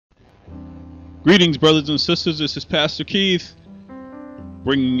Greetings, brothers and sisters. This is Pastor Keith,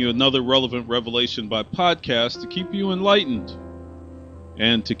 bringing you another relevant revelation by podcast to keep you enlightened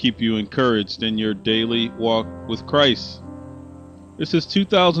and to keep you encouraged in your daily walk with Christ. This is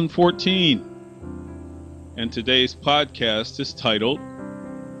 2014, and today's podcast is titled,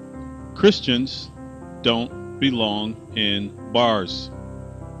 Christians Don't Belong in Bars.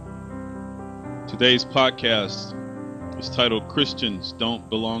 Today's podcast is titled, Christians Don't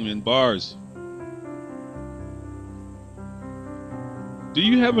Belong in Bars. Do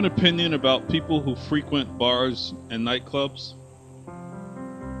you have an opinion about people who frequent bars and nightclubs?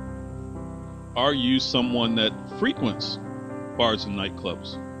 Are you someone that frequents bars and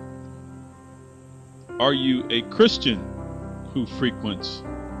nightclubs? Are you a Christian who frequents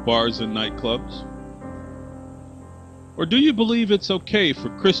bars and nightclubs? Or do you believe it's okay for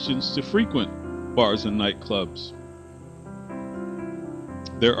Christians to frequent bars and nightclubs?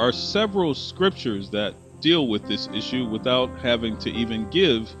 There are several scriptures that deal with this issue without having to even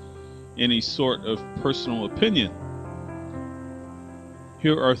give any sort of personal opinion.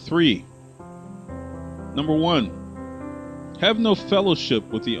 Here are three. Number one, have no fellowship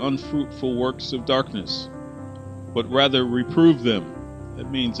with the unfruitful works of darkness, but rather reprove them. That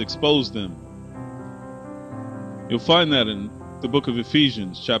means expose them. You'll find that in the book of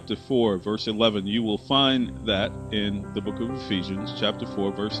Ephesians, chapter 4, verse 11. You will find that in the book of Ephesians, chapter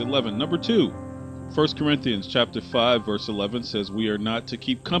 4, verse 11. Number two, 1 Corinthians chapter 5 verse 11 says we are not to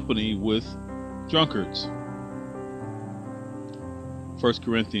keep company with drunkards. 1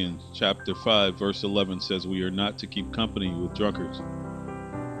 Corinthians chapter 5 verse 11 says we are not to keep company with drunkards.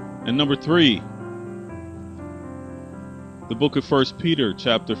 And number three, the book of 1 Peter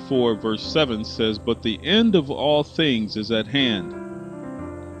chapter 4 verse 7 says, but the end of all things is at hand.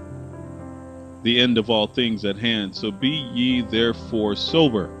 The end of all things at hand. So be ye therefore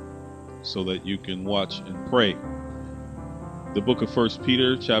sober, so that you can watch and pray. The book of 1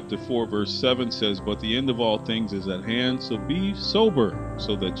 Peter chapter 4 verse 7 says, but the end of all things is at hand, so be sober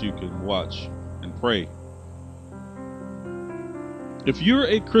so that you can watch and pray. If you're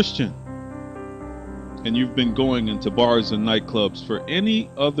a Christian and you've been going into bars and nightclubs for any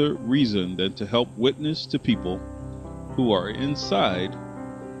other reason than to help witness to people who are inside,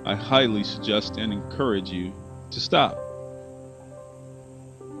 I highly suggest and encourage you to stop.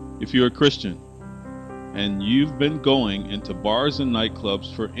 If you're a Christian and you've been going into bars and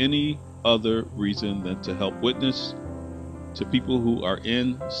nightclubs for any other reason than to help witness to people who are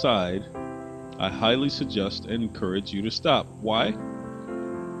inside, I highly suggest and encourage you to stop. Why?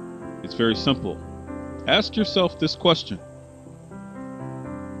 It's very simple. Ask yourself this question.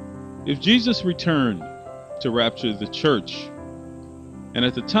 If Jesus returned to rapture the church, and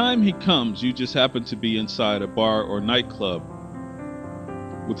at the time he comes, you just happen to be inside a bar or nightclub,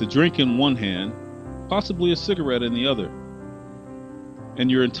 with a drink in one hand, possibly a cigarette in the other, and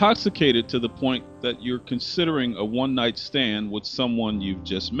you're intoxicated to the point that you're considering a one-night stand with someone you've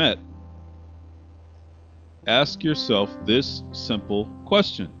just met, ask yourself this simple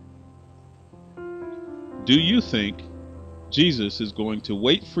question. Do you think Jesus is going to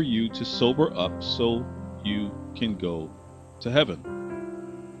wait for you to sober up so you can go to heaven?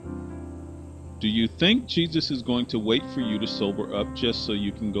 Do you think Jesus is going to wait for you to sober up just so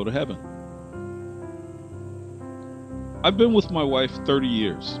you can go to heaven? I've been with my wife 30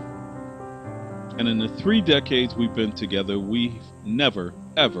 years. And in the 3 decades we've been together, we've never,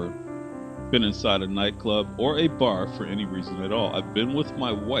 ever been inside a nightclub or a bar for any reason at all. I've been with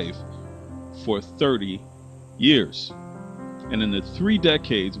my wife for 30 years. And in the 3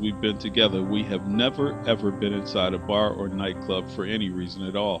 decades we've been together, we have never, ever been inside a bar or nightclub for any reason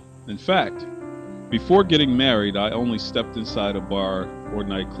at all. In fact, before getting married, I only stepped inside a bar or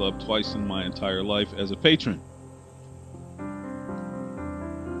nightclub twice in my entire life as a patron.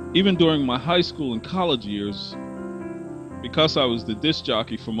 Even during my high school and college years, because I was the disc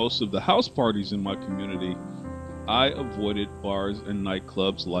jockey for most of the house parties in my community, I avoided bars and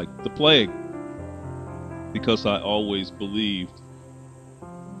nightclubs like the plague, because I always believed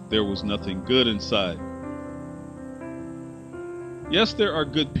there was nothing good inside. Yes, there are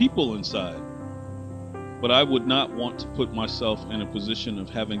good people inside, but I would not want to put myself in a position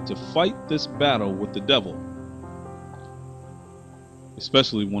of having to fight this battle with the devil,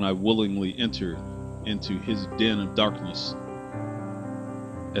 especially when I willingly enter into his den of darkness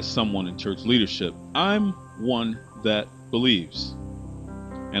as someone in church leadership. I'm one that believes,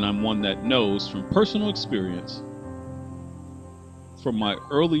 and I'm one that knows from personal experience from my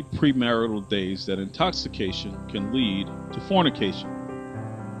early premarital days that intoxication can lead to fornication.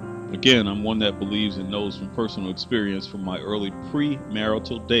 Again, I'm one that believes and knows from personal experience from my early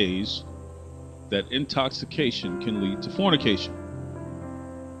premarital days that intoxication can lead to fornication.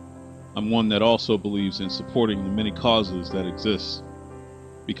 I'm one that also believes in supporting the many causes that exist,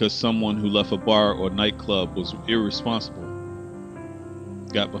 because someone who left a bar or nightclub was irresponsible,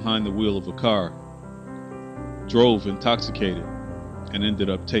 got behind the wheel of a car, drove intoxicated, and ended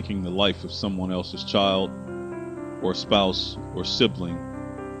up taking the life of someone else's child or spouse or sibling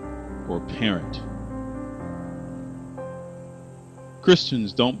or parent.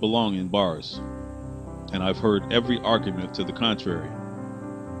 Christians don't belong in bars, and I've heard every argument to the contrary.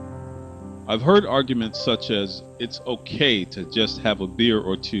 I've heard arguments such as it's okay to just have a beer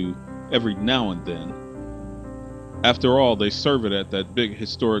or two every now and then. After all, they serve it at that big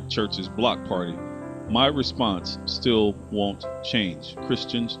historic church's block party. My response still won't change.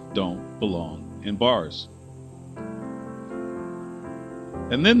 Christians don't belong in bars.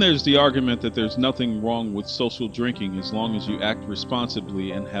 And then there's the argument that there's nothing wrong with social drinking as long as you act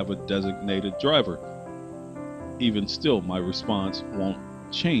responsibly and have a designated driver. Even still, my response won't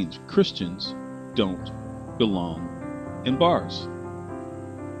change. Christians don't belong in bars.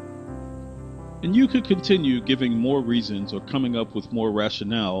 And you could continue giving more reasons or coming up with more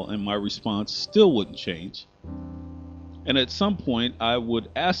rationale, and my response still wouldn't change. And at some point, I would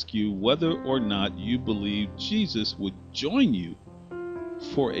ask you whether or not you believe Jesus would join you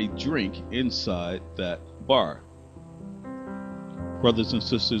for a drink inside that bar. Brothers and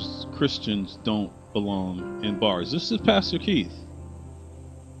sisters, Christians don't belong in bars. This is Pastor Keith.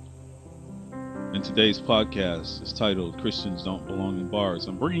 And today's podcast is titled Christians Don't Belong in Bars.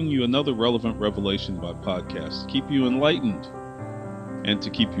 I'm bringing you another relevant revelation by podcast to keep you enlightened and to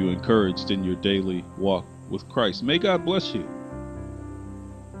keep you encouraged in your daily walk with Christ. May God bless you,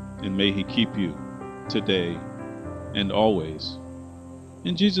 and may He keep you today and always.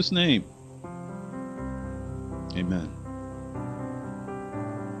 In Jesus' name, amen.